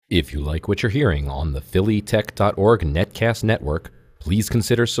If you like what you're hearing on the phillytech.org Netcast network, please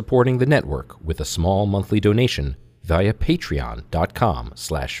consider supporting the network with a small monthly donation via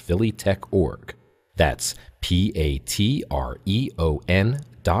patreon.com/phillytechorg. That's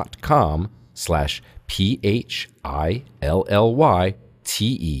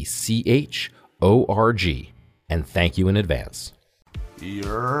patreon.com/phillytechorg. And thank you in advance.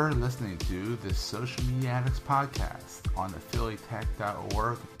 You're listening to the Social Media Addicts podcast on the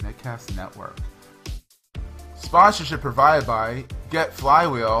phillytech.org Netcast network. Sponsorship provided by Get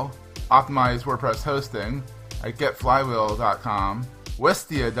Flywheel, optimized WordPress hosting at getflywheel.com,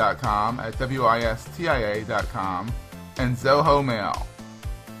 Wistia.com at wistia.com, and Zoho Mail.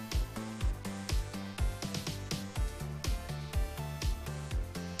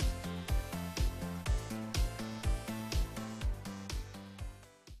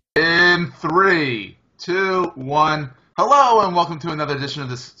 In 3, 2, 1. Hello and welcome to another edition of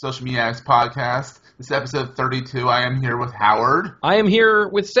the Social Media Addicts podcast. This is episode 32. I am here with Howard. I am here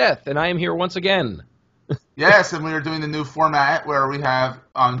with Seth, and I am here once again. Yes, and we are doing the new format where we have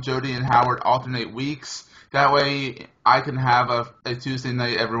Jody and Howard alternate weeks. That way I can have a Tuesday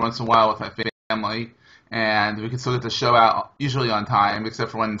night every once in a while with my family, and we can still get the show out usually on time,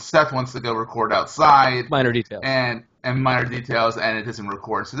 except for when Seth wants to go record outside. Minor details. And minor details, and it doesn't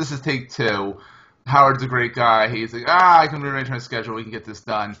record. So this is take 2. Howard's a great guy. He's like, I can rearrange my schedule. We can get this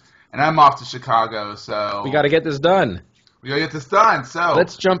done. And I'm off to Chicago, so... We got to get this done. So...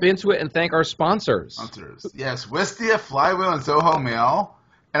 Let's jump into it and thank our sponsors. Yes, Wistia, Flywheel, and Zoho Mail.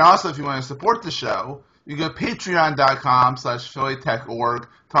 And also, if you want to support the show, you go to patreon.com/phillytechorg.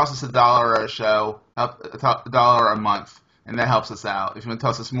 Toss us $1 a show, $1 a month, and that helps us out. If you want to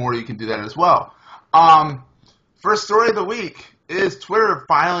toss us more, you can do that as well. First story of the week is Twitter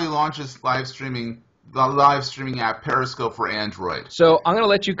finally launches the live streaming app Periscope for Android. So I'm going to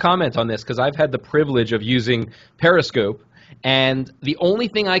let you comment on this because I've had the privilege of using Periscope, and the only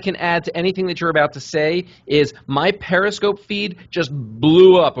thing I can add to anything that you're about to say is my Periscope feed just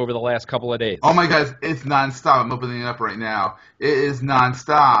blew up over the last couple of days. Oh my God, it's nonstop. I'm opening it up right now. It is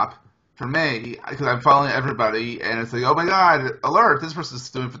nonstop for me because I'm following everybody, and it's like, oh my God, alert! This person's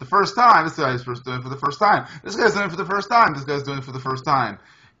doing it for the first time. This guy's doing it for the first time. This guy's doing it for the first time. This guy's doing it for the first time.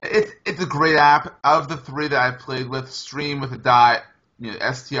 It's a great app. Of the 3 that I've played with, Stream with a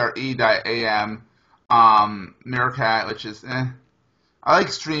STRE.am, Meerkat, which is I like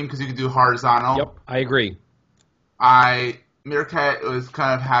Stream because you can do horizontal. Yep, I agree. Meerkat was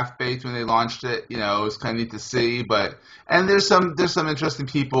kind of half-baked when they launched it. You know, it was kind of neat to see, and there's some interesting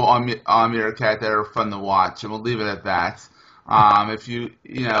people on Meerkat that are fun to watch, and we'll leave it at that. If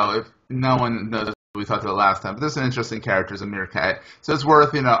no one knows what we talked about last time, but there's some interesting characters in Meerkat, so it's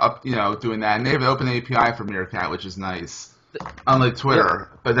worth doing that. And they have an open API for Meerkat, which is nice, unlike Twitter.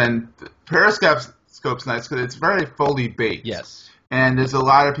 Yep. But then Periscope's nice because it's very fully baked. Yes. And there's a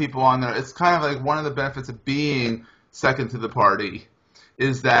lot of people on there. It's kind of like one of the benefits of being second to the party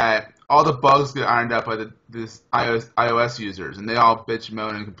is that all the bugs get ironed out by this iOS users, and they all bitch,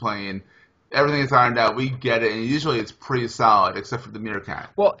 moan, and complain. Everything is ironed out. We get it, and usually it's pretty solid, except for the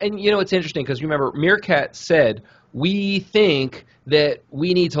Meerkat. Well, and it's interesting because remember, Meerkat said, we think that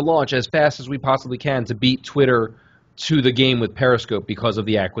we need to launch as fast as we possibly can to beat Twitter to the game with Periscope because of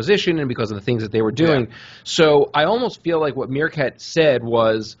the acquisition and because of the things that they were doing. Yeah. So I almost feel like what Meerkat said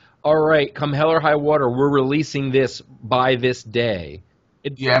was, all right, come hell or high water, we're releasing this by this day.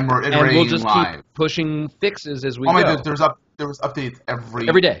 And we'll just keep pushing fixes as we go. There was updates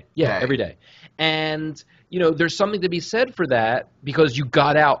every day. Yeah, every day. And, there's something to be said for that because you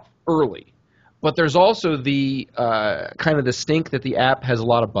got out early. But there's also the kind of the stink that the app has a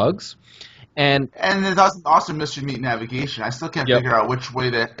lot of bugs. And it also mystery meat navigation. I still can't figure out which way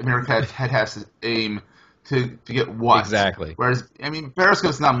that Meerkat has to aim to get what. Exactly. Whereas,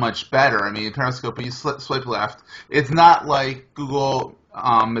 Periscope's not much better. Periscope, when you swipe left, it's not like Google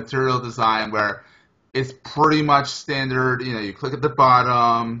material design where it's pretty much standard. You click at the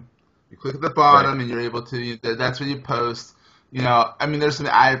bottom, right, and you're able to, that's when you post. There's some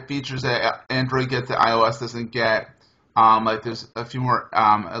added features that Android gets that iOS doesn't get. Like there's a few more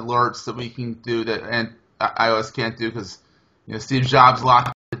alerts that we can do that iOS can't do because Steve Jobs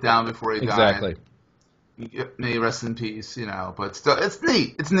locked it down before he died. Exactly. May rest in peace, But still, it's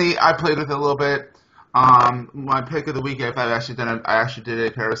neat. It's neat. I played with it a little bit. My pick of the week, I actually did a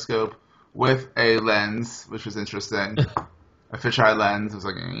Periscope with a lens, which was interesting. A fisheye lens. It was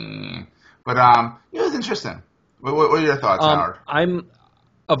like, but it was interesting. What are your thoughts, Howard?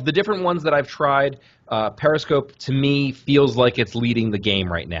 of the different ones that I've tried, Periscope to me feels like it's leading the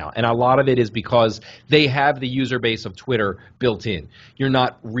game right now. And a lot of it is because they have the user base of Twitter built in. You're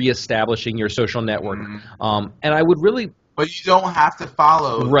not reestablishing your social network. And I would really... But you don't have to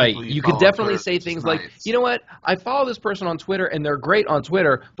follow Right. people You follow could on definitely Twitter, say which is things like, nice. you know what, I follow this person on Twitter and they're great on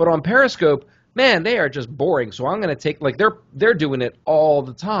Twitter, but on Periscope, man, they are just boring. So I'm going to take, like, they're doing it all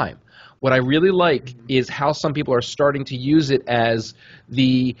the time. What I really like is how some people are starting to use it as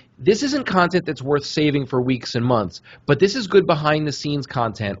this isn't content that's worth saving for weeks and months, but this is good behind the scenes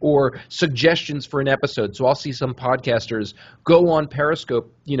content or suggestions for an episode. So I'll see some podcasters go on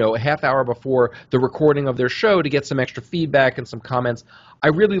Periscope, a half hour before the recording of their show to get some extra feedback and some comments. I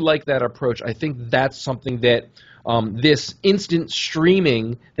really like that approach. I think that's something that this instant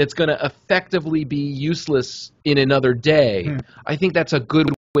streaming that's going to effectively be useless in another day, I think that's a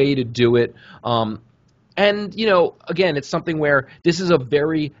good way to do it. And, again, it's something where this is a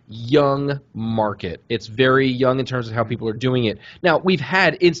very young market. It's very young in terms of how people are doing it. Now, we've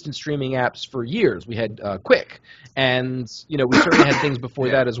had instant streaming apps for years. We had Quick, and, we certainly had things before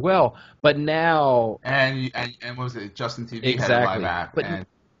that as well. But now... And what was it? Justin TV Exactly. had a live app. And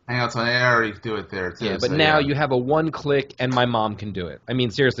Hangouts on Air, you can do it there, too. Yeah, but now you have a one-click, and my mom can do it. I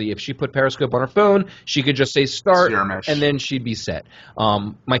mean, seriously, if she put Periscope on her phone, she could just say start, and then she'd be set.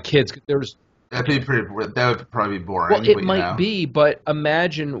 My kids, that would probably be boring. Well, it might be, but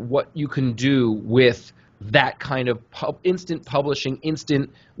imagine what you can do with that kind of instant publishing,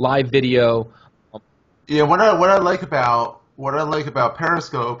 instant live video. Yeah, what I like about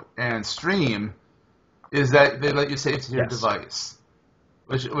Periscope and Stream is that they let you save to your device,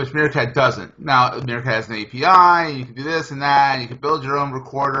 which Meerkat doesn't. Now, Meerkat has an API. You can do this and that. You can build your own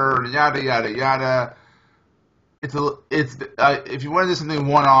recorder, yada yada yada. If you want to do something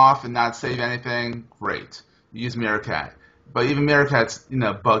one-off and not save anything, great. Use Meerkat. But even Meerkat's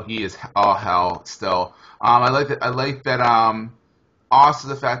buggy as all hell still. I like that. Also,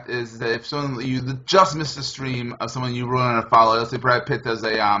 the fact is that if you just missed a stream of someone you really want to follow, let's say Brad Pitt does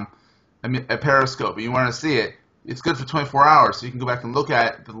a Periscope, and you want to see it, it's good for 24 hours, so you can go back and look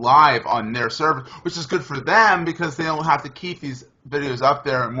at the live on their server, which is good for them because they don't have to keep these videos up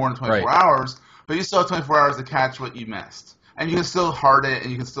there more than 24 hours. But you still have 24 hours to catch what you missed. And you can still heart it,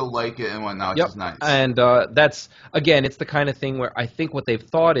 and you can still like it and whatnot, which is nice. And that's, again, it's the kind of thing where I think what they've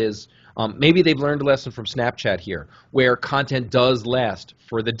thought is maybe they've learned a lesson from Snapchat here, where content does last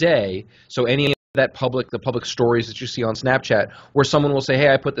for the day. So any of the public stories that you see on Snapchat, where someone will say, hey,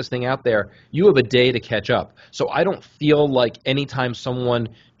 I put this thing out there, you have a day to catch up. So I don't feel like anytime someone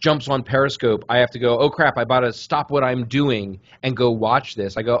jumps on Periscope, I have to go, oh crap, I gotta stop what I'm doing and go watch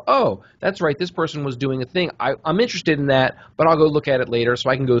this. I go, oh, that's right, this person was doing a thing. I'm interested in that, but I'll go look at it later, so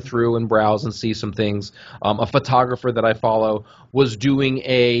I can go through and browse and see some things. A photographer that I follow was doing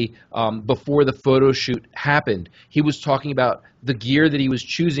before the photo shoot happened, he was talking about the gear that he was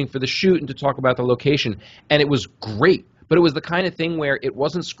choosing for the shoot and to talk about the location, and it was great. But it was the kind of thing where it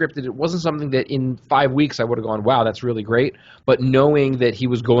wasn't scripted. It wasn't something that in 5 weeks I would have gone, wow, that's really great. But knowing that he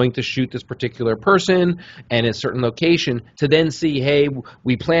was going to shoot this particular person and in a certain location, to then see, hey,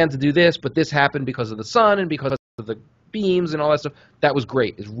 we planned to do this, but this happened because of the sun and because of the beams and all that stuff, that was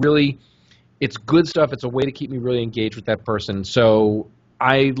great. It's good stuff. It's a way to keep me really engaged with that person. So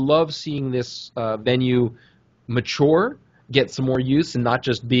I love seeing this venue mature, get some more use, and not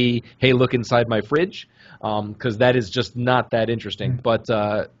just be, hey, look inside my fridge. Because that is just not that interesting. But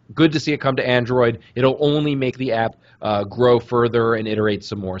good to see it come to Android. It'll only make the app grow further and iterate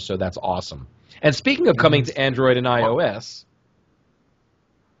some more, so that's awesome. And speaking of coming to Android and iOS...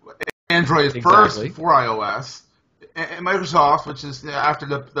 Android is first before iOS. And Microsoft, which is after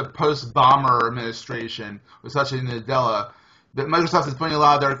the post-Bomber administration, was such in Nadella, that Microsoft is putting a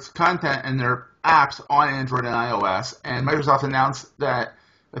lot of their content and their apps on Android and iOS. And Microsoft announced that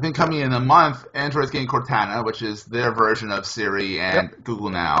I think coming in a month, Android's getting Cortana, which is their version of Siri and Google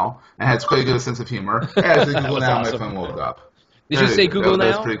Now, and has quite a good sense of humor. Yeah, I said Google Now, my phone woke up. Did you say Google Now?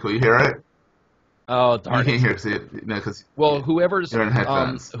 That's pretty cool. You hear it? Oh, darn you can't hear it, because whoever's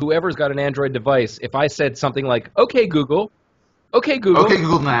got an Android device, if I said something like, okay, Google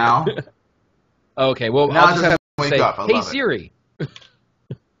Now. Okay, well, now I'll just have to say, hey, Siri.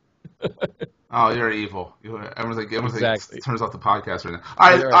 Oh, you're evil. Everyone's like, turns off the podcast right now.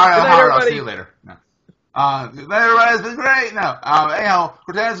 All right, Howard, I'll see you later. No. Good night, everybody. It's been great. No. Anyhow,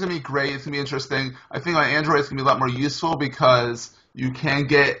 Cortana's going to be great. It's going to be interesting. I think on Android it's going to be a lot more useful because you can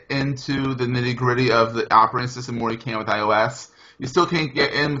get into the nitty-gritty of the operating system more than you can with iOS. You still can't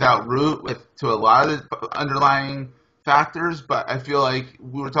get in without root to a lot of the underlying factors, but I feel like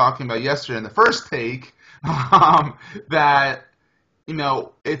we were talking about yesterday in the first take that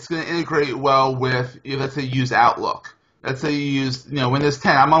it's going to integrate well with, let's say, use Outlook. Let's say you use, Windows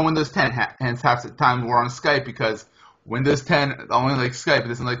 10. I'm on Windows 10, hence half the time we're on Skype because Windows 10 only likes Skype. It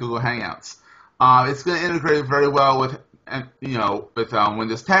doesn't like Google Hangouts. It's going to integrate very well with,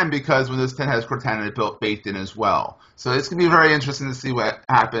 Windows 10 because Windows 10 has Cortana baked in as well. So it's going to be very interesting to see what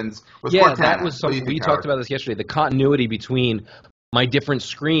happens with Cortana. Yeah, that was something we talked about this yesterday. The continuity between my different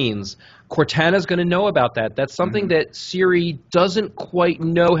screens. Cortana's going to know about that. That's something that Siri doesn't quite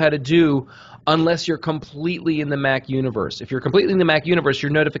know how to do unless you're completely in the Mac universe. If you're completely in the Mac universe,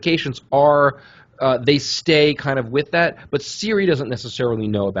 your notifications are they stay kind of with that, but Siri doesn't necessarily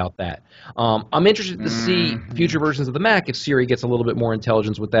know about that. I'm interested to see future versions of the Mac if Siri gets a little bit more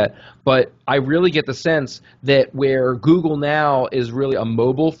intelligence with that, but I really get the sense that where Google now is really a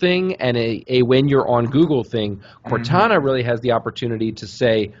mobile thing and a when you're on Google thing, Cortana really has the opportunity to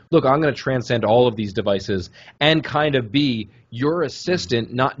say, look, I'm going to transcend all of these devices and kind of be your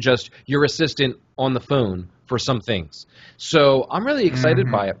assistant, not just your assistant on the phone for some things. So I'm really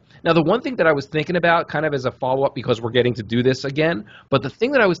excited by it. Now, the one thing that I was thinking about kind of as a follow-up, because we're getting to do this again, but the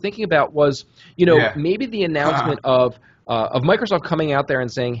thing that I was thinking about was, maybe the announcement of Microsoft coming out there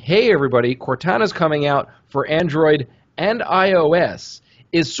and saying, hey, everybody, Cortana's coming out for Android and iOS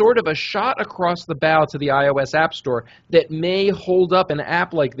is sort of a shot across the bow to the iOS App Store that may hold up an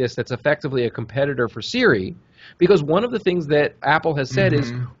app like this that's effectively a competitor for Siri, because one of the things that Apple has said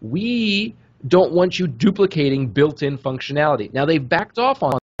is we don't want you duplicating built-in functionality. Now, they've backed off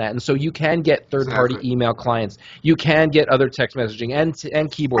on that, and so you can get third-party email clients. You can get other text messaging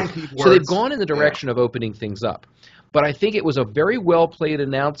and keyboards. So they've gone in the direction of opening things up. But I think it was a very well-played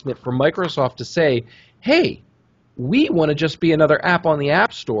announcement for Microsoft to say, hey, we want to just be another app on the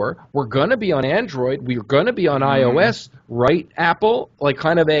App Store. We're going to be on Android. We're going to be on iOS, right, Apple? Like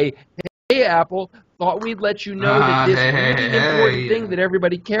kind of a, hey, Apple, thought we'd let you know that this really important thing that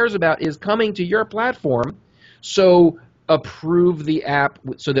everybody cares about is coming to your platform. So approve the app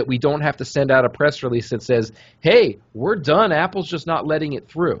so that we don't have to send out a press release that says, hey, we're done. Apple's just not letting it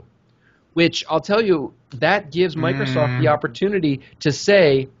through. Which I'll tell you, that gives Microsoft the opportunity to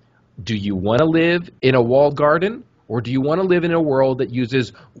say, do you want to live in a walled garden? Or do you want to live in a world that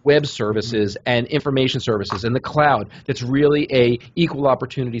uses web services and information services and the cloud that's really a equal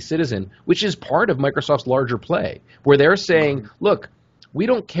opportunity citizen, which is part of Microsoft's larger play, where they're saying, look, we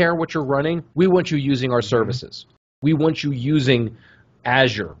don't care what you're running. We want you using our services. We want you using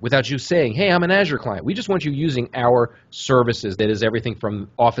Azure without you saying, hey, I'm an Azure client. We just want you using our services. That is everything from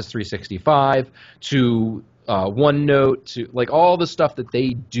Office 365 to OneNote, to like all the stuff that they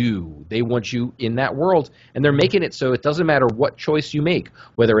do. They want you in that world, and they're making it so it doesn't matter what choice you make,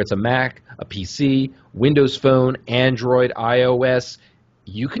 whether it's a Mac, a PC, Windows Phone, Android, iOS.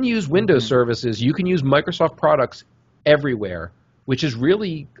 You can use Windows services. You can use Microsoft products everywhere, which is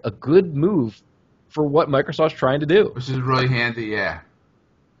really a good move for what Microsoft's trying to do. Which is really handy, yeah.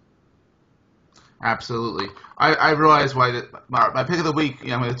 Absolutely. I realize why my pick of the week,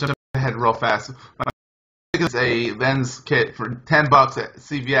 I'm going to jump ahead real fast. It's a lens kit for $10 at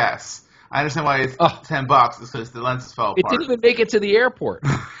CVS. I understand why it's $10. It's because the lenses fell apart. It didn't even make it to the airport.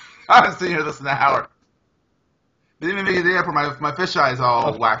 I was sitting here listening to Howard. It didn't even make it to the airport. My fisheye is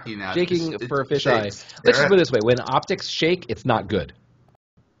all wacky now. Shaking for a fisheye. Let's just put it this way. When optics shake, it's not good.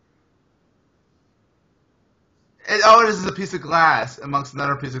 It is a piece of glass amongst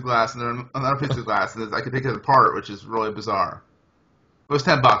another piece of glass and another piece of glass. And I can take it apart, which is really bizarre. It was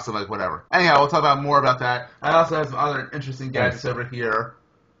 $10. I'm like, whatever. Anyhow, we'll talk about more about that. I also have some other interesting gadgets over here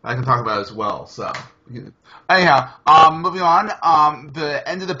I can talk about as well. So, anyhow, moving on. The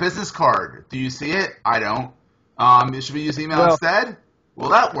end of the business card. Do you see it? I don't. Should we use email instead? Will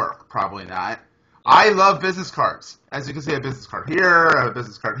that work? Probably not. I love business cards. As you can see, I have a business card here. I have a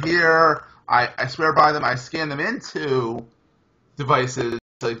business card here. I swear by them. I scan them into devices,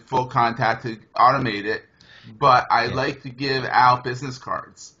 like full contact to automate it. But I like to give out business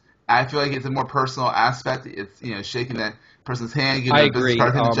cards. I feel like it's a more personal aspect. It's shaking that person's hand, giving them a business card.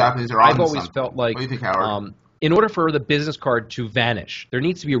 I think the Japanese are on I've always felt like, what do you think, Howard? In order for the business card to vanish, there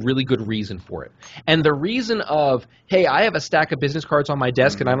needs to be a really good reason for it. And the reason of, hey, I have a stack of business cards on my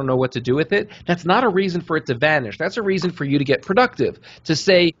desk and I don't know what to do with it, that's not a reason for it to vanish. That's a reason for you to get productive. To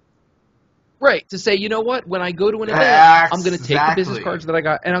say, you know what, when I go to an event, I'm going to take the business cards that I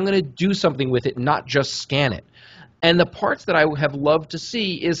got and I'm going to do something with it, not just scan it. And the parts that I have loved to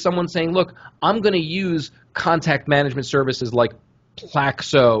see is someone saying, look, I'm going to use contact management services like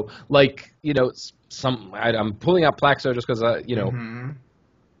Plaxo, like, I'm pulling out Plaxo just because,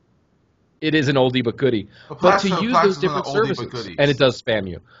 It is an oldie but goodie. But But to Plaxico, use those Plaxico's one different of the oldie but services, goodies. and it does spam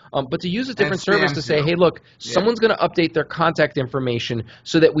you, but to use a different service to spams say, you. hey, look, Yeah. someone's going to update their contact information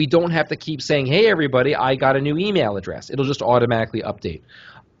so that we don't have to keep saying, hey, everybody, I got a new email address. It'll just automatically update.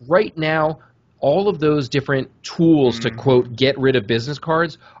 Right now, all of those different tools to, quote, get rid of business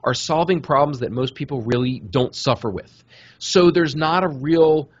cards are solving problems that most people really don't suffer with. So there's not a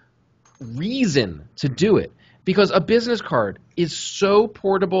real reason to do it, because a business card is so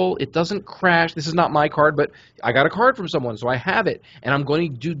portable. It doesn't crash. This is not my card, but I got a card from someone, so I have it, and I'm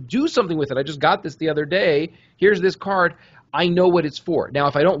going to do something with it. I just got this the other day. Here's this card. I know what it's for. Now,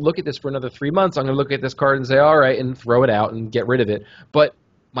 if I don't look at this for another 3 months, I'm going to look at this card and say, all right, and throw it out and get rid of it. But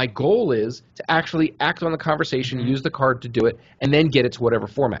my goal is to actually act on the conversation, use the card to do it, and then get it to whatever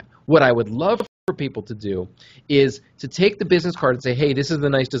format. What I would love for people to do is to take the business card and say, hey, this is the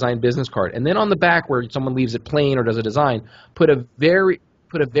nice design business card. And then on the back where someone leaves it plain or does a design, put a very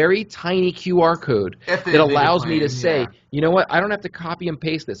tiny QR code that allows me to say, you know what, I don't have to copy and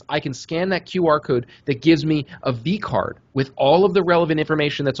paste this. I can scan that QR code that gives me a V card with all of the relevant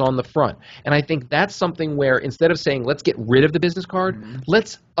information that's on the front. And I think that's something where instead of saying, let's get rid of the business card,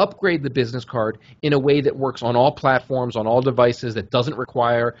 let's upgrade the business card in a way that works on all platforms, on all devices, that doesn't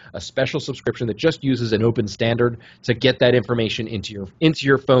require a special subscription, that just uses an open standard to get that information into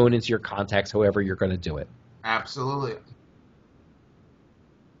your phone, into your contacts, however you're going to do it. Absolutely.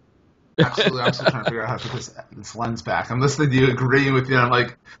 Absolutely. I'm still trying to figure out how to put this lens back. I'm listening to you, agreeing with you. And I'm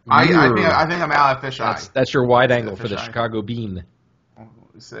like, I think I'm out of fisheye. That's your wide angle for the Chicago bean. Let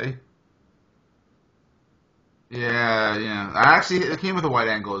me see. Yeah. It came with a wide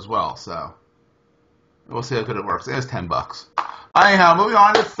angle as well, so we'll see how good it works. It was $10. Anyhow, moving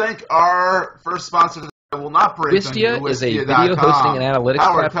on. Let's thank our first sponsor. Will not break Wistia is a video hosting and analytics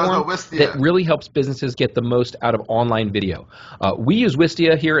platform that really helps businesses get the most out of online video. We use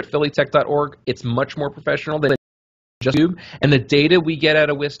Wistia here at phillytech.org. It's much more professional than just YouTube, and the data we get out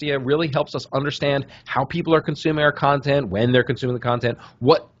of Wistia really helps us understand how people are consuming our content, when they're consuming the content,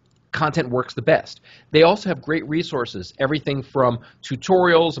 what content works the best. They also have great resources, everything from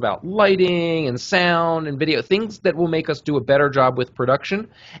tutorials about lighting and sound and video, things that will make us do a better job with production.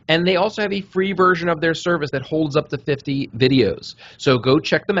 And they also have a free version of their service that holds up to 50 videos. So go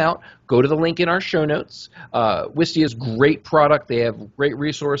check them out. Go to the link in our show notes. Wistia's great product. They have great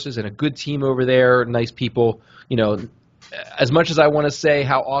resources and a good team over there, nice people. You know, as much as I want to say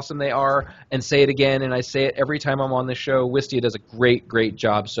how awesome they are and say it again, and I say it every time I'm on the show, Wistia does a great, great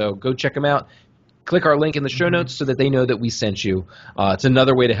job. So go check them out. Click our link in the show notes so that they know that we sent you. It's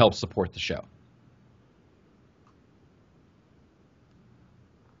another way to help support the show.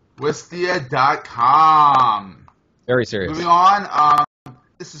 Wistia.com. Very serious. Moving on.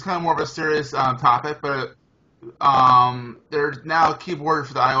 This is kind of more of a serious topic, but there's now a keyboard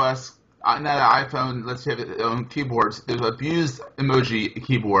for the iOS. Now the iPhone, let's say, keyboards. There's an abused emoji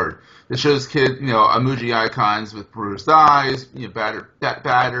keyboard that shows kids, emoji icons with bruised eyes, battered,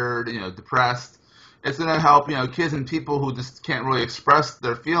 depressed. It's going to help, kids and people who just can't really express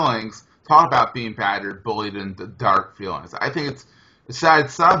their feelings talk about being battered, bullied, and the dark feelings. I think it's a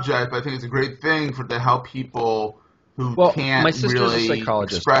sad subject, but I think it's a great thing to help people who can't my sister's really a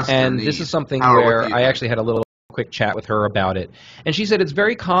psychologist, express their and needs. this is something where I actually had a little quick chat with her about it. And she said it's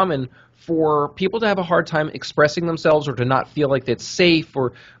very common for people to have a hard time expressing themselves or to not feel like it's safe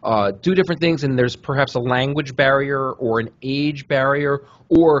or do different things, and there's perhaps a language barrier or an age barrier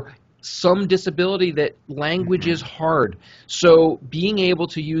or some disability that language is hard. So being able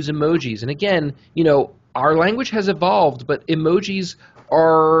to use emojis, and again, our language has evolved, but emojis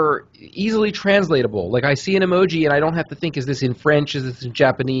are easily translatable. Like I see an emoji and I don't have to think, is this in French, is this in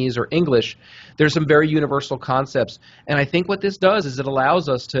Japanese or English? There's some very universal concepts. And I think what this does is it allows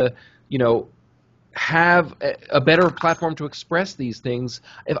us to, have a better platform to express these things.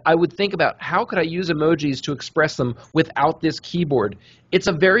 If I would think about how could I use emojis to express them without this keyboard, it's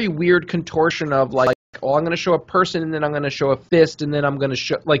a very weird contortion of like, oh, I'm going to show a person and then I'm going to show a fist and then I'm going to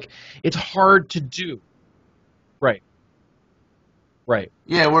show, like, it's hard to do. Right. Right.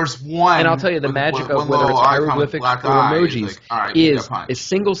 Yeah, where's one. And I'll tell you, the magic of whether it's hieroglyphics or emojis is a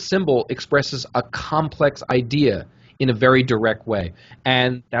single symbol expresses a complex idea in a very direct way.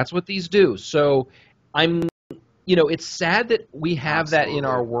 And that's what these do. So it's sad that we have that in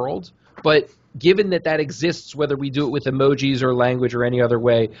our world, but given that that exists, whether we do it with emojis or language or any other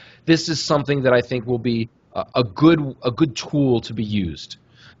way, this is something that I think will be a good tool to be used.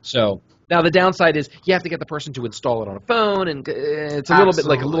 So now the downside is you have to get the person to install it on a phone, and it's a little bit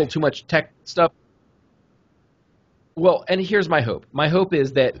like a little too much tech stuff. Well, and here's my hope. My hope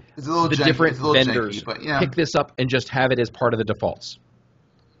is that the different vendors pick this up and just have it as part of the defaults.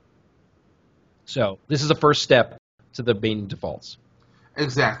 So this is a first step to the main defaults.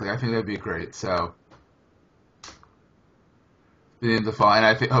 Exactly. I think that'd be great. So the default,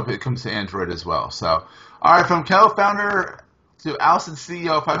 and hope it comes to Android as well. So, all right, from co-founder to Allison,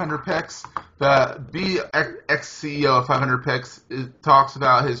 CEO of 500 Pix, the ex-CEO of 500 Pix talks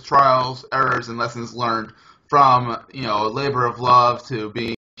about his trials, errors, and lessons learned from a labor of love to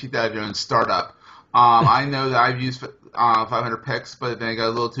being chief out of your own startup. I know that I've used 500 Pix, but then it got a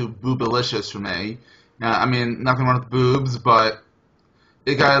little too boobalicious for me. I mean, nothing wrong with boobs, but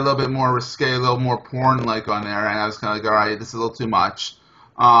it got a little bit more risque, a little more porn-like on there, and I was kind of like, all right, this is a little too much.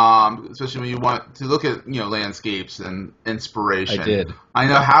 Especially when you want to look at landscapes and inspiration. I did. I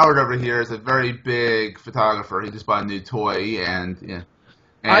know Howard over here is a very big photographer. He just bought a new toy, and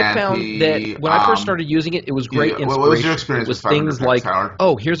I found that when I first started using it, it was great inspiration. What was your experience with with 500 things Pix, like, Howard?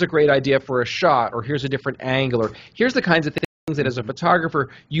 oh, here's a great idea for a shot, or here's a different angle, or here's the kinds of things that as a photographer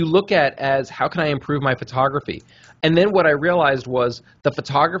you look at as how can I improve my photography. And then what I realized was the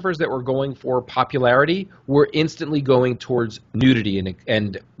photographers that were going for popularity were instantly going towards nudity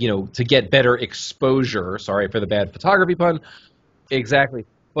and to get better exposure. Sorry for the bad photography pun. Exactly.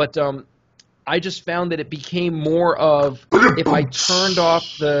 But I just found that it became more of if I turned off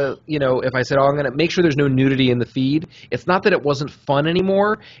if I said, oh, I'm going to make sure there's no nudity in the feed, it's not that it wasn't fun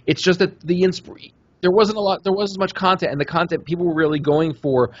anymore. It's just that there wasn't as much content, and the content people were really going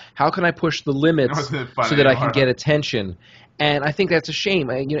for, how can I push the limits so that I can get attention? And I think that's a shame.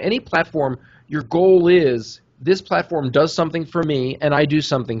 Any platform, your goal is this platform does something for me, and I do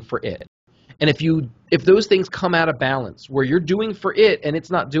something for it. And if those things come out of balance, where you're doing for it and it's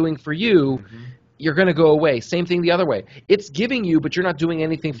not doing for you, you're going to go away. Same thing the other way. It's giving you, but you're not doing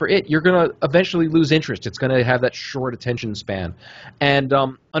anything for it. You're going to eventually lose interest. It's going to have that short attention span. And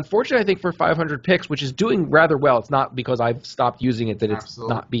unfortunately, I think for 500 Pix, which is doing rather well, it's not because I've stopped using it that it's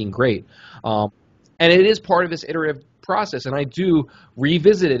not being great. And it is part of this iterative process, and I do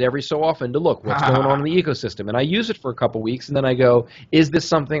revisit it every so often to look what's going on in the ecosystem. And I use it for a couple weeks, and then I go, is this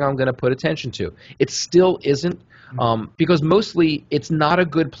something I'm going to put attention to? It still isn't. Because mostly it's not a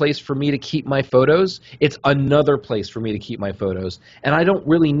good place for me to keep my photos. It's another place for me to keep my photos. And I don't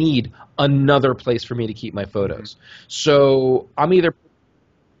really need another place for me to keep my photos. So I'm either...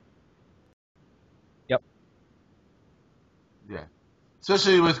 Yep. Yeah.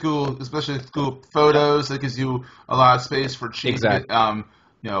 Especially with Google Photos, it gives you a lot of space for cheap. Exactly.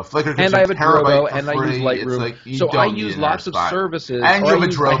 Flickr gives and you I have a Drobo, for and free. I use Lightroom. Like so I use lots of services. And you have a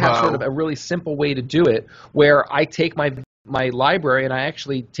Drobo. I have sort of a really simple way to do it, where I take my library, and I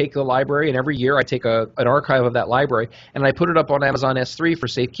actually take the library, and every year I take an archive of that library, and I put it up on Amazon S3 for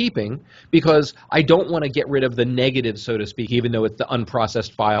safekeeping, because I don't want to get rid of the negatives, so to speak, even though it's the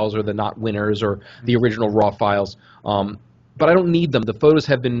unprocessed files or the not winners or the original raw files. But I don't need them. The photos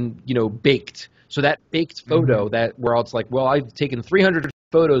have been, baked. So that baked photo, where it's like, well, I've taken 300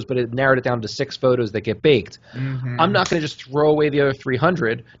 photos, but it narrowed it down to 6 photos that get baked. I'm not going to just throw away the other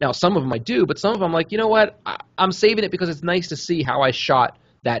 300. Now, some of them I do, but some of them I'm like, you know what? I'm saving it because it's nice to see how I shot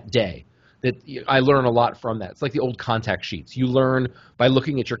that day. That I learn a lot from that. It's like the old contact sheets. You learn by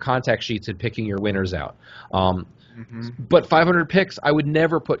looking at your contact sheets and picking your winners out. But 500 Pix, I would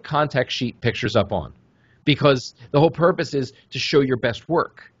never put contact sheet pictures up on, because the whole purpose is to show your best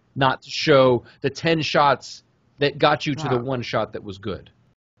work, not to show the 10 shots that got you to the one shot that was good.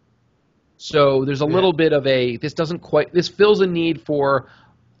 So there's a little bit of this fills a need for,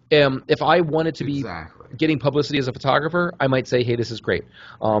 if I wanted to be getting publicity as a photographer, I might say, hey, this is great.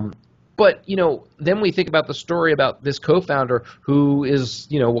 But, then we think about the story about this co-founder who is,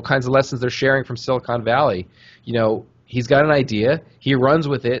 what kinds of lessons they're sharing from Silicon Valley. He's got an idea, he runs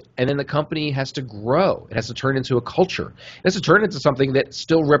with it, and then the company has to grow. It has to turn into a culture. It has to turn into something that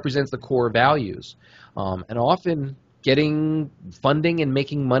still represents the core values. And often getting funding and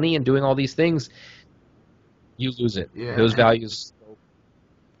making money and doing all these things, you lose it. Yeah. Those values.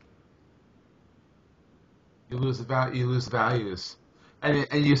 You lose values.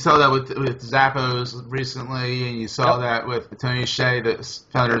 And you saw that with Zappos recently, and you saw that with Tony Hsieh, the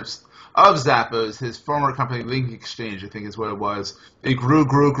founder of Zappos, his former company, Link Exchange, I think is what it was. It grew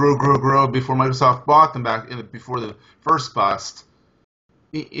before Microsoft bought them before the first bust.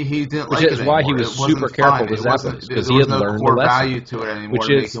 He didn't like it anymore. Which is why he was super careful with Zappos, because he had learned the lesson. There was no core value to it anymore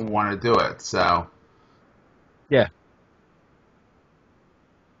to make him want to do it. So, yeah.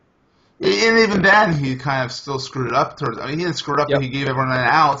 And even then, he kind of still screwed it up. He didn't screw it up, but he gave everyone an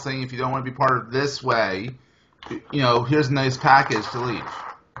out, saying, if you don't want to be part of this way, here's a nice package to leave.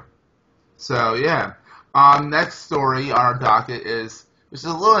 So, yeah. Next story on our docket is which is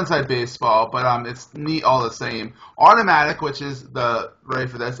a little inside baseball, but it's neat all the same. Automattic, which is the ready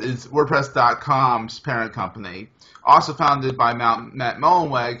for this, is WordPress.com's parent company, also founded by Matt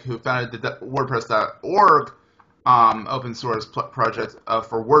Mullenweg, who founded the WordPress.org open source project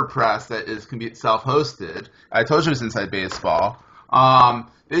for WordPress that can be self-hosted. I told you it's inside baseball.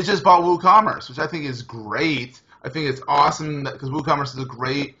 They just bought WooCommerce, which I think is great. I think it's awesome because WooCommerce is a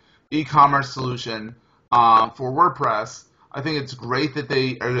great e-commerce solution for WordPress. I think it's great that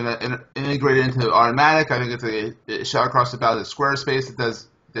they are going to integrate it into Automattic. I think it's a shot across the bow that Squarespace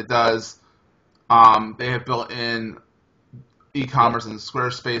that does. They have built in e-commerce in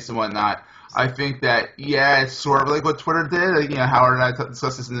Squarespace and whatnot. I think that, yeah, it's sort of like what Twitter did. You know, Howard and I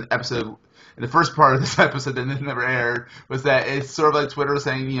discussed this in the first part of this episode that never aired, was that it's sort of like Twitter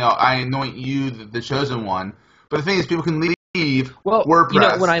saying, you know, I anoint you the chosen one. But the thing is, people can leave WordPress.com, you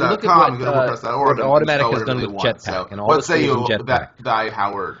know, when I look at what, go to WordPress.org, what Automattic has done with Jetpack and all the tools in Jetpack. Thou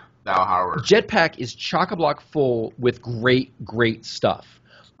Howard. Jetpack is chock-a-block full with great stuff.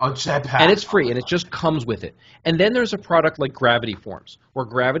 Oh, Jetpack. And it's free, and it just comes with it. And then there's a product like Gravity Forms, where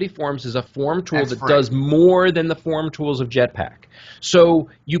Gravity Forms is a form tool that does more than the form tools of Jetpack. So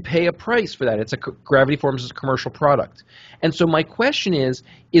you pay a price for that. Gravity Forms is a commercial product. And so my question is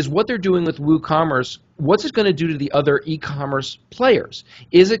what they're doing with WooCommerce, what's it going to do to the other e-commerce players?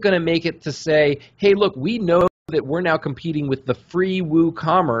 Is it going to make it to say, hey, look, we know that we're now competing with the free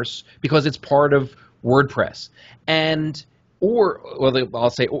WooCommerce because it's part of WordPress. I'll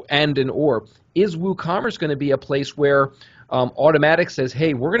say, is WooCommerce going to be a place where Automattic says,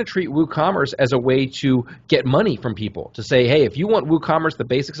 hey, we're going to treat WooCommerce as a way to get money from people, to say, hey, if you want WooCommerce, the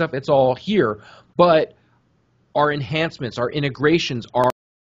basic stuff, it's all here, but our enhancements, our integrations are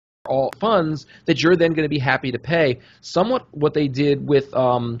all funds that you're then going to be happy to pay. Somewhat what they did with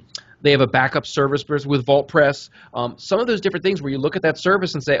they have a backup service with VaultPress. Some of those different things where you look at that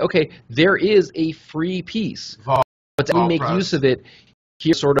service and say, okay, there is a free piece. But to make use of it,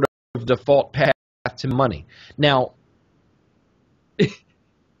 here's sort of default path to money. Now,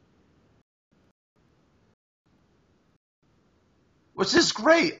 which is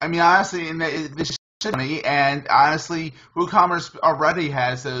great. I mean, honestly, this is money, and honestly, WooCommerce already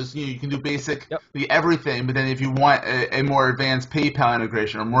has those. You can do basically everything, but then if you want a more advanced PayPal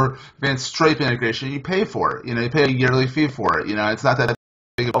integration or more advanced Stripe integration, you pay for it. You know, you pay a yearly fee for it. You know, it's not that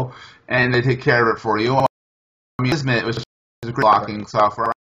big of a deal, and they take care of it for you. It was a great blocking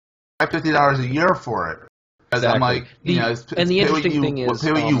software. I paid $50 a year for it. Because I'm like, you know, and the interesting thing is,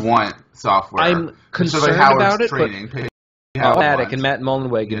 pay what you want software. I'm concerned about it, but Automattic and Matt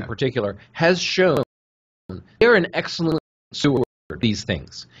Mullenweg in particular has shown they're an excellent steward of these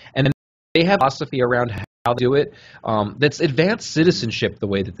things, and they have a philosophy around how they do it that's advanced citizenship the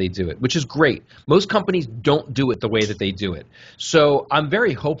way that they do it, which is great. Most companies don't do it the way that they do it, so I'm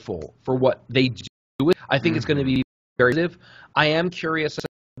very hopeful for what they do. I think it's going to be very positive. I am curious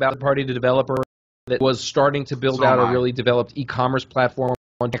about the party to developer that was starting to build out a really developed e-commerce platform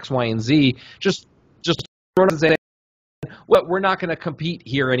on X, Y, and Z. Just say, well, we're not going to compete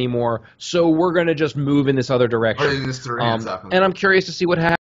here anymore, so we're going to just move in this other direction. And I'm curious to see what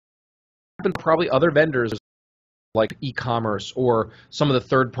happens. Probably other vendors like e-commerce or some of the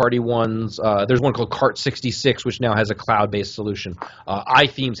third-party ones. There's one called Cart66, which now has a cloud-based solution.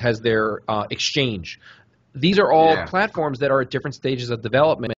 iThemes has their Exchange. These are all platforms that are at different stages of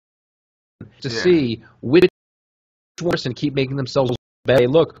development to see which ones and keep making themselves better.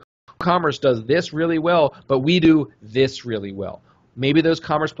 Look, commerce does this really well, but we do this really well. Maybe those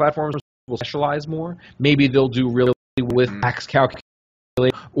commerce platforms will specialize more. Maybe they'll do really with tax calculation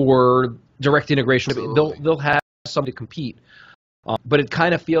or direct integration. They'll have something to compete. But it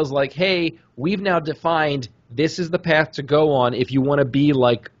kind of feels like, hey, we've now defined this is the path to go on if you want to be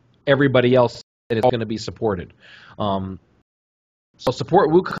like everybody else and it's going to be supported. So support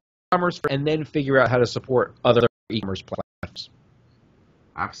WooCommerce and then figure out how to support other e-commerce platforms.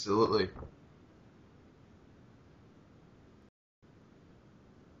 Absolutely.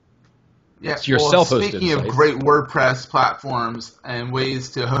 Yeah, it's your self-hosted speaking of great WordPress platforms and ways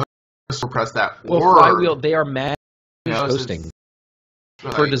to host WordPress.org. Well, Flywheel, they are managed hosting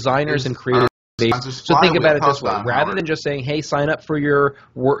for designers and creators. So think about it this way: rather than just saying, "Hey, sign up for your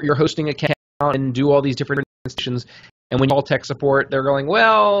hosting account and do all these different stations," and when you call tech support, they're going,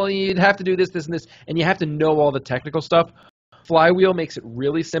 "Well, you'd have to do this, this, and this," and you have to know all the technical stuff. Flywheel makes it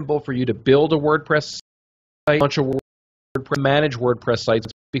really simple for you to build a WordPress site, launch a manage WordPress sites,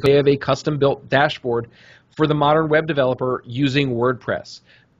 because they have a custom-built dashboard for the modern web developer using WordPress.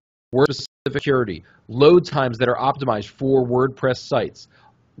 WordPress security, load times that are optimized for WordPress sites,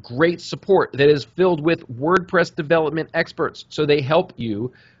 great support that is filled with WordPress development experts. So they help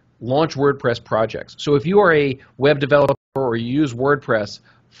you launch WordPress projects. So if you are a web developer or you use WordPress,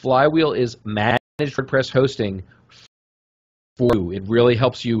 Flywheel is managed WordPress hosting for you. It really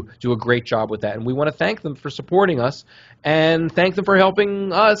helps you do a great job with that. And we want to thank them for supporting us and thank them for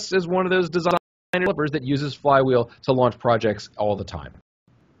helping us as one of those design developers that uses Flywheel to launch projects all the time.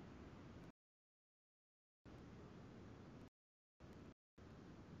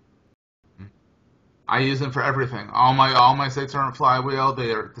 I use them for everything. All my sites are on Flywheel.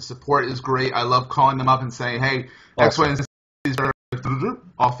 The support is great. I love calling them up and saying, "Hey, X, Y, and Z are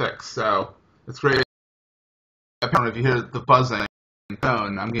all fixed." So it's great. If you hear the buzzing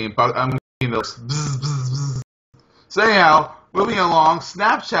phone, I'm getting those. Bzz, bzz, bzz. So anyhow, moving along,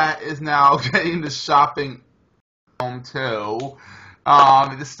 Snapchat is now getting the shopping home too.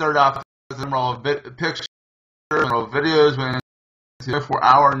 This started off as a roll of pictures, roll of videos, went into a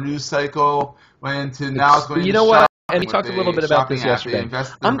 4-hour news cycle, went into now it's going. You know what? And we talked a little bit about this yesterday.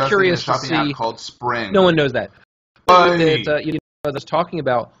 I'm curious to see. App called Spring. No one knows that. What I was talking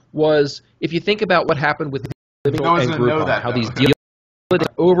about was if you think about what happened with Living and Groupon, how these deals were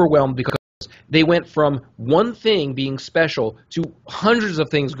overwhelmed because they went from one thing being special to hundreds of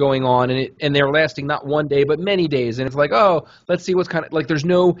things going on, and they're lasting not one day but many days. And it's like, oh, let's see what's kind of like. There's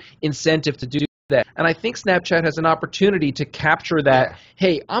no incentive to do that. And I think Snapchat has an opportunity to capture that.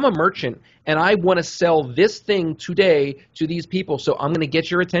 Hey, I'm a merchant and I want to sell this thing today to these people, so I'm going to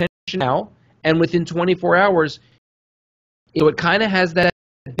get your attention now. And within 24 hours, it kind of has that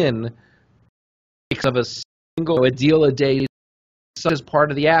in of a deal a day as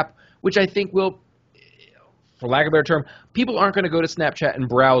part of the app, which I think will, for lack of a better term, people aren't going to go to Snapchat and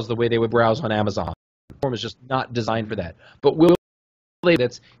browse the way they would browse on Amazon. The platform is just not designed for that. But we'll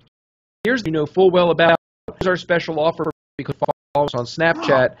that's here's full well about here's our special offer because follow us on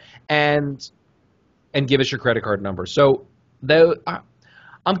Snapchat and give us your credit card number. So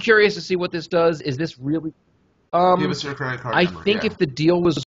I'm curious to see what this does. Is this really? Give us your credit card number. I think if the deal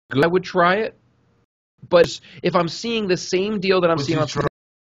was good, I would try it. But if I'm seeing the same deal that I'm seeing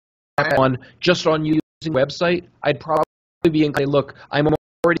on just on using website, I'd probably be inclined. Look, I'm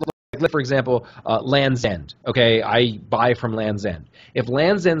already, for example, Land's End. Okay, I buy from Land's End. If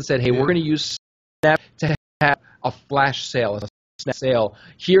Land's End said, "Hey, we're going to use Snap to have a flash sale, a Snap sale.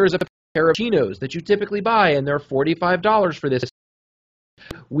 Here's a pair of chinos that you typically buy, and they're $45 for this.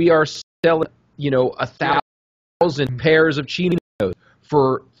 We are selling, 1,000 pairs of chinos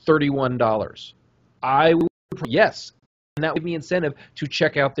for $31." I would, yes, and that would give me incentive to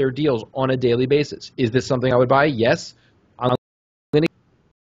check out their deals on a daily basis. Is this something I would buy? Yes. I'm going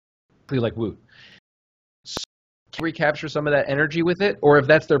to like Woot. So can we recapture some of that energy with it? Or if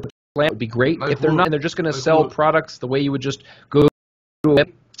that's their plan, it would be great. Like if they're not, and they're just going to sell products the way you would just go to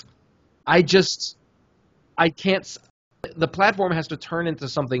it. I can't. The platform has to turn into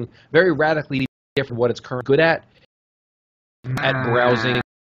something very radically different from what it's currently good at browsing.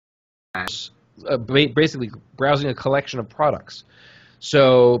 Basically browsing a collection of products.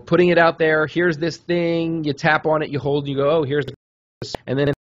 So putting it out there, here's this thing, you tap on it, you hold, and you go, oh, here's this, and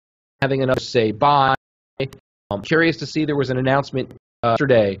then having enough to say buy. I'm curious to see, there was an announcement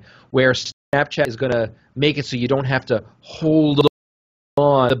yesterday where Snapchat is going to make it so you don't have to hold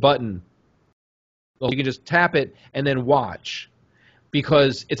on the button. Well, you can just tap it and then watch,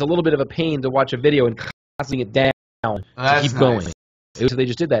 because it's a little bit of a pain to watch a video and constantly it down to keep going. So they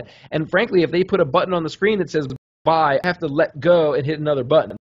just did that. And frankly, if they put a button on the screen that says buy, I have to let go and hit another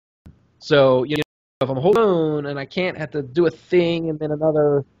button. So, if I'm holding on and I can't have to do a thing and then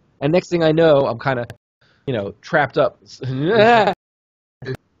another, and next thing I know, I'm kind of, trapped up. Exactly. Yeah.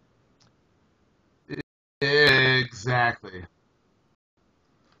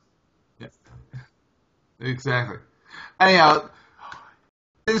 Exactly. Anyhow,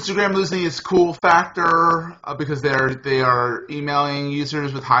 Instagram losing its cool factor because they are emailing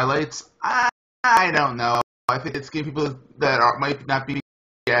users with highlights. I don't know. I think it's getting people that might not be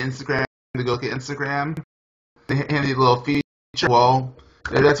at Instagram to go look at Instagram. They handy little feature. Well,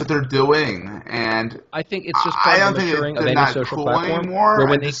 that's what they're doing, and I think it's just part of the maturing of any social cool platform. Anymore. Where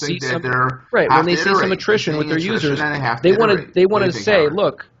when they see some when they see some attrition with their users, they want to say,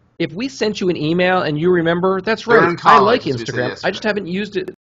 look, if we sent you an email and you remember, that's right. I like Instagram. I just haven't used it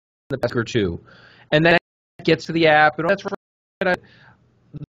in the past or two. And then it gets to the app, and that's right.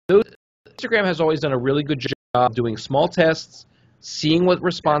 Instagram has always done a really good job doing small tests, seeing what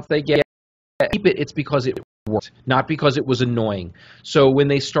response they get. Keep it, it's because it worked, not because it was annoying. So when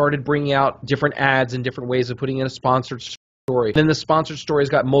they started bringing out different ads and different ways of putting in a sponsored story, then the sponsored story's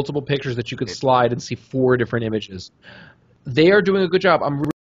got multiple pictures that you could slide and see 4 different images. They are doing a good job. I'm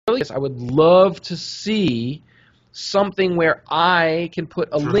I would love to see something where I can put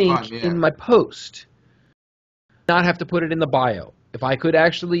a link in my post, not have to put it in the bio. If I could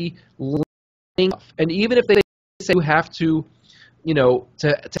actually link, and even if they say you have to,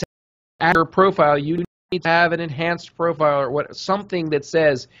 to add your profile, you need to have an enhanced profile or something that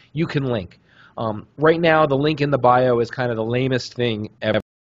says you can link. Right now, the link in the bio is kind of the lamest thing ever,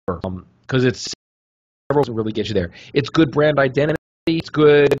 because it's doesn't really get you there. It's good brand identity, it's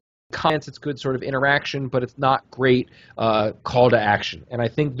good comments, it's good sort of interaction, but it's not great call to action. And I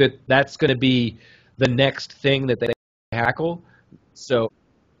think that that's going to be the next thing that they tackle. So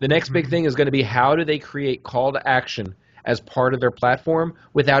the next big thing is going to be, how do they create call to action as part of their platform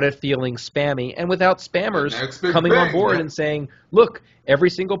without it feeling spammy and without spammers coming on board and saying, look, every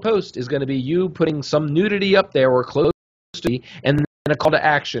single post is going to be you putting some nudity up there or close to it, and then a call to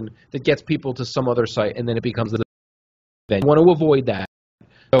action that gets people to some other site, and then it becomes the event. You want to avoid that.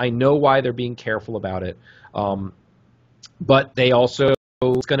 So I know why they're being careful about it, but they also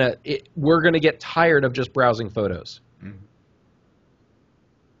we're gonna get tired of just browsing photos. Mm-hmm.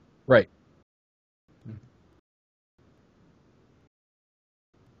 Right.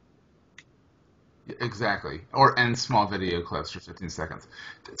 Exactly. And small video clips for 15 seconds.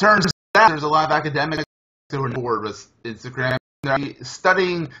 It turns out there's a lot of academics who are bored with Instagram. They're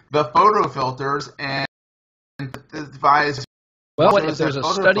studying the photo filters and advise. Well, if there's a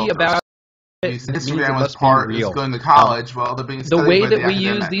study about it, Instagram was part is going to college. Well, they're being studied the way by that we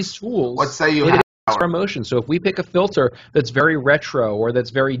academics. use these tools. Let's say you have our emotion. So if we pick a filter that's very retro or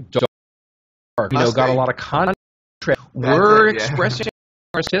that's very dark, got a lot of contrast, we're expressing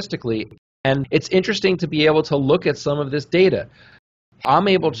artistically. And it's interesting to be able to look at some of this data. I'm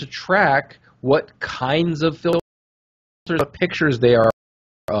able to track what kinds of filters, pictures they are.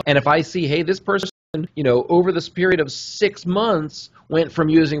 And if I see, hey, this person, over this period of 6 months went from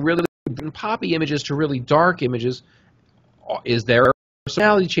using really poppy images to really dark images, is there a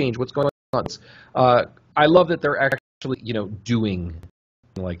personality change? What's going on? I love that they're actually, doing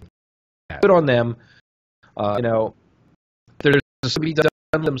like that. Good on them. There's somebody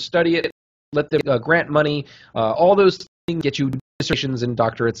done them, study it, let them grant money. All those things get you dissertations and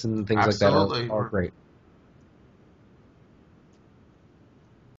doctorates and things Absolutely. like that are great.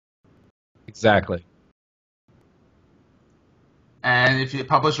 Exactly. And if you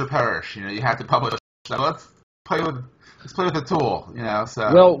publish or perish, you have to publish. So let's play with the tool,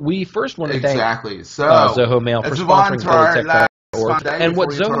 So well, we first want to thank Zoho Mail for sponsoring Tech.org. And what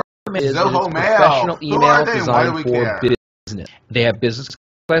Zoho Mail is Zoho it's professional email designed for business. They have business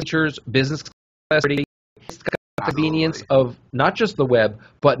class features, business class rating, convenience of not just the web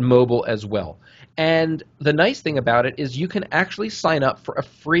but mobile as well. And the nice thing about it is you can actually sign up for a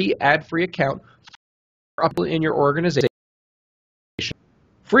free ad-free account in your organization,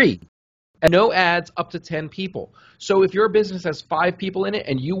 free, and no ads up to 10 people. So if your business has 5 people in it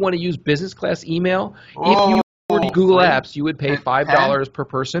and you want to use business class email, if you were to Google Apps, you would pay $5 per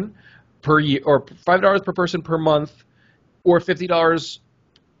person per year, or $5 per person per month, or $50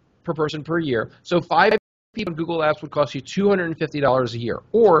 per person per year. So 5 people in Google Apps would cost you $250 a year.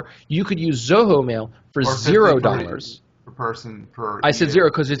 Or you could use Zoho Mail for $0 per person per I said zero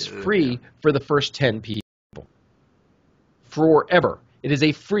because it's free for the first 10 people. Forever. It is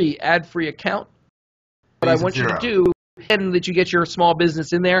a free, ad-free account. What I want you to do, and that you get your small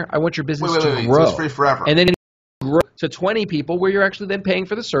business in there, I want your business to grow. So it's free forever. And then grow to 20 people where you're actually then paying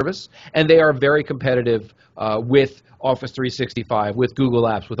for the service, and they are very competitive with Office 365, with Google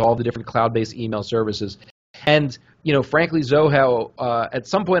Apps, with all the different cloud-based email services. And, frankly, Zoho, at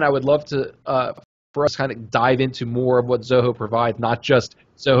some point I would love to, for us kind of dive into more of what Zoho provides, not just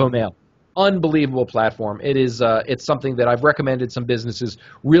Zoho Mail. Unbelievable platform. It is. It's something that I've recommended some businesses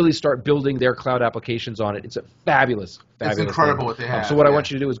really start building their cloud applications on it. It's a fabulous. It's incredible what they have. So what I want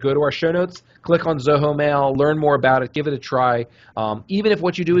you to do is go to our show notes, click on Zoho Mail, learn more about it, give it a try. Even if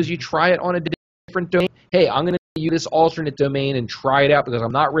what you do is you try it on a different domain. Hey, I'm going to use this alternate domain and try it out because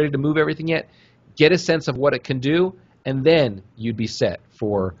I'm not ready to move everything yet. Get a sense of what it can do, and then you'd be set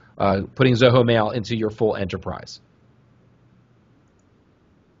for putting Zoho Mail into your full enterprise.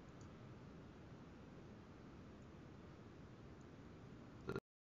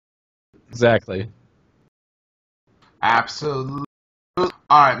 Exactly. Absolutely. All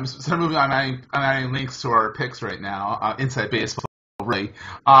right, so moving on. I'm adding links to our picks right now. Inside Baseball, right?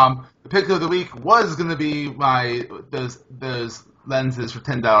 The pick of the week was going to be those lenses for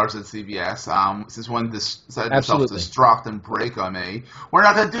 $10 at CVS. Since one decided to self-destruct and break on me, we're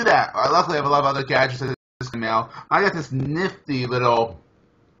not going to do that. Luckily, I have a lot of other gadgets that this mail. I got this nifty little.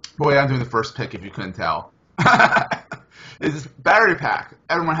 Boy, I'm doing the first pick if you couldn't tell. is this battery pack.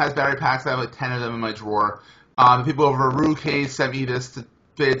 Everyone has battery packs. I have like 10 of them in my drawer. The people over at RuCase sent me this to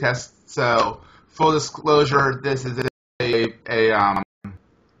beta test. So, full disclosure, this is a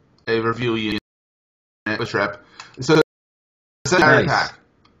review unit trip. So, it's a battery pack.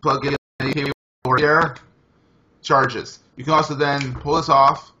 Plug in a cable over here, charges. You can also then pull this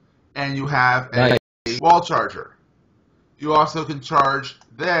off, and you have a wall charger. You also can charge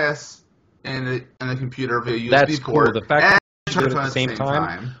this in a computer via USB That's port. cool. The fact that you do it at the same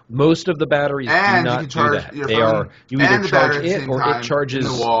time, most of the batteries do not do that. They are, you either charge it or it charges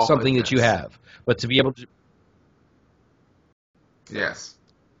something that you have. But to be able to... Yes.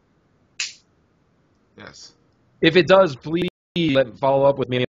 Yes. If it does, please follow up with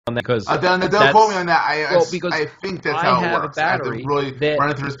me on that, because don't quote me on that. I think that's how it works. I have a battery that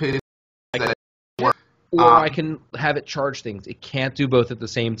run it through this page. Or I can have it charge things. It can't do both at the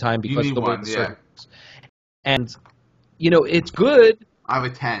same time because of the way the circuit works. And, you know, it's good. I have a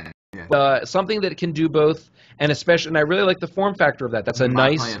 10. Yeah. Something that can do both, and especially, and I really like the form factor of that. That's a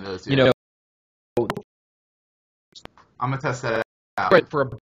nice, you know. I'm going to test that out. Right, for a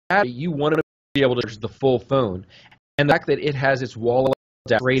battery, you want to be able to charge the full phone. And the fact that it has its wall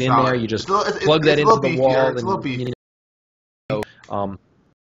straight in there, you just plug that into the wall. It's a little beefier.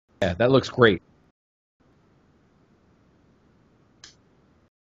 Yeah, that looks great.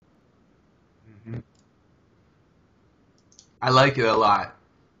 I like it a lot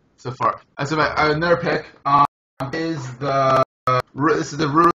so far. So another pick is this is the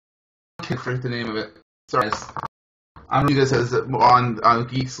RuCase. I forget the name of it. Sorry, I'm reading this as on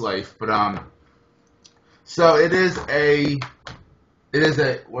Geek's Life, but so it is a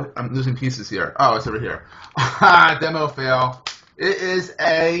what? I'm losing pieces here. Oh, it's over here. Demo fail. These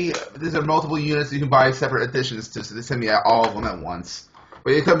are multiple units you can buy separate editions to. So they send me out all of them at once.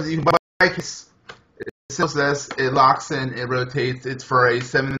 But you can buy a case. It sells this, it locks in, it rotates. It's for a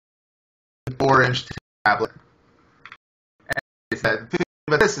 7.4-inch tablet. And the thing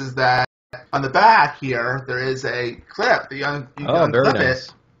about this is that on the back here, there is a clip. You can very nice.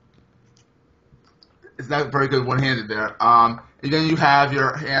 it. It's not very good one-handed there. And then you have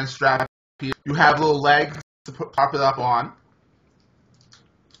your hand strap here. You have little legs to pop it up on.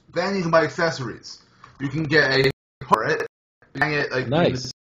 Then you can buy accessories. You can get a turret, hang it like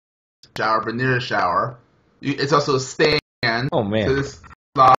nice. Shower, but near a shower. It's also a stand. Oh man! So this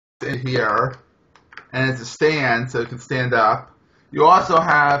locks in here, and it's a stand, so it can stand up. You also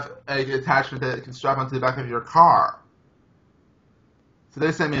have an attachment that can strap onto the back of your car. So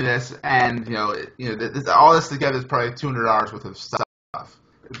they sent me this, and all this together is probably $200 worth of stuff.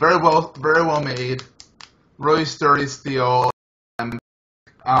 It's very well made, really sturdy steel. And,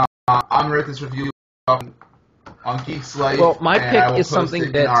 I'm writing this review on Geek's Life. Well, my pick is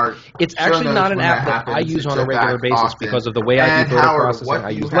something that it's actually not an app that I use on a regular basis because of the way I do photo processing. I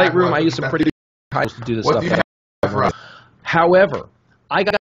use Lightroom. I use some pretty tools to do this stuff. However, I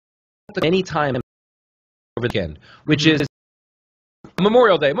got any time over the weekend, which is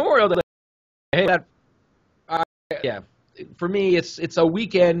Memorial Day. Hey, yeah. For me, it's a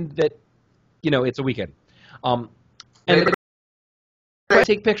weekend that it's a weekend. And I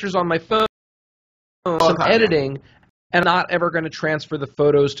take pictures on my phone. Some editing, and I'm not ever going to transfer the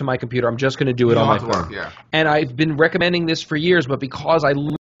photos to my computer. I'm just going to do it on my phone. And I've been recommending this for years, but because I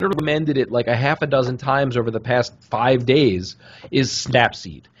literally recommended it like a half a dozen times over the past 5 days, is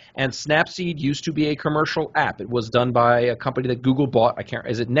Snapseed. And Snapseed used to be a commercial app. It was done by a company that Google bought.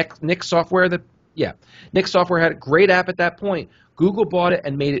 Is it Nix Software? Nix Software had a great app at that point. Google bought it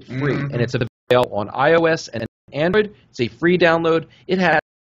and made it free, and it's available on iOS and Android. It's a free download. It has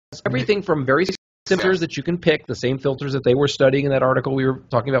everything from very filters that you can pick, the same filters that they were studying in that article we were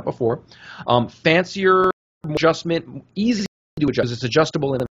talking about before. Fancier adjustment, easy to adjust. It's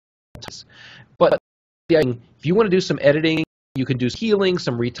adjustable in but if you want to do some editing, you can do healing,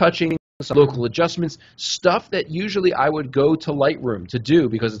 some retouching, some local adjustments, stuff that usually I would go to Lightroom to do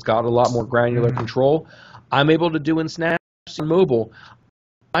because it's got a lot more granular control. I'm able to do in Snapseed mobile.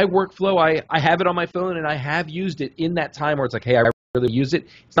 My workflow, I have it on my phone, and I have used it in that time where it's like, hey, I really use it.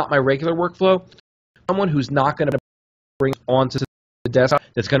 It's not my regular workflow. Someone who's not going to bring onto the desktop,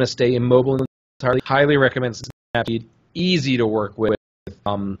 that's going to stay in mobile entirely, highly recommend Snapseed. Easy to work with,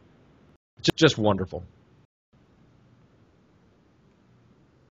 just wonderful.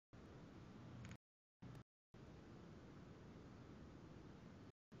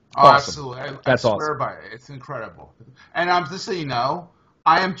 Oh, awesome. Absolutely! I swear by it. It's incredible. And just so you know,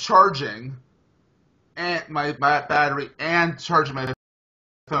 I am charging and my battery and charging my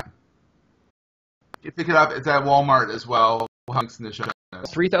phone. You pick it up. It's at Walmart as well.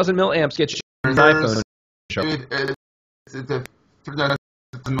 3,000 milliamps gets you an iPhone. It's it's a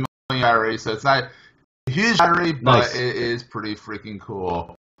million battery, so it's not a huge battery, but Nice. it is pretty freaking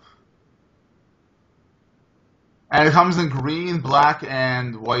cool. And it comes in green, black,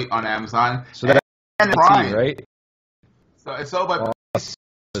 and white on Amazon. So that's and Prime, right? So it's sold by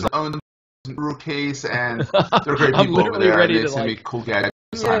own the case, and they're great I'm people over literally there. ready They to send me like. cool gadgets.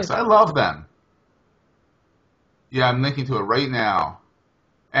 Yeah. So I love them. Yeah, I'm linking to it right now,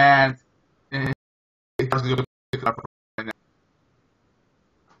 and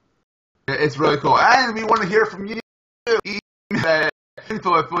it's really cool. And we want to hear from you. Email at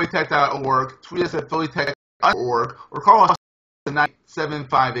info@phillytech.org, tweet us at phillytech.org, or call us at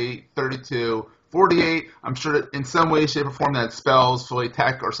 758-3248. I'm sure that in some way, shape, or form that spells Philly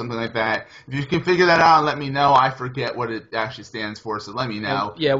Tech or something like that. If you can figure that out and let me know, I forget what it actually stands for, so let me know. Yeah.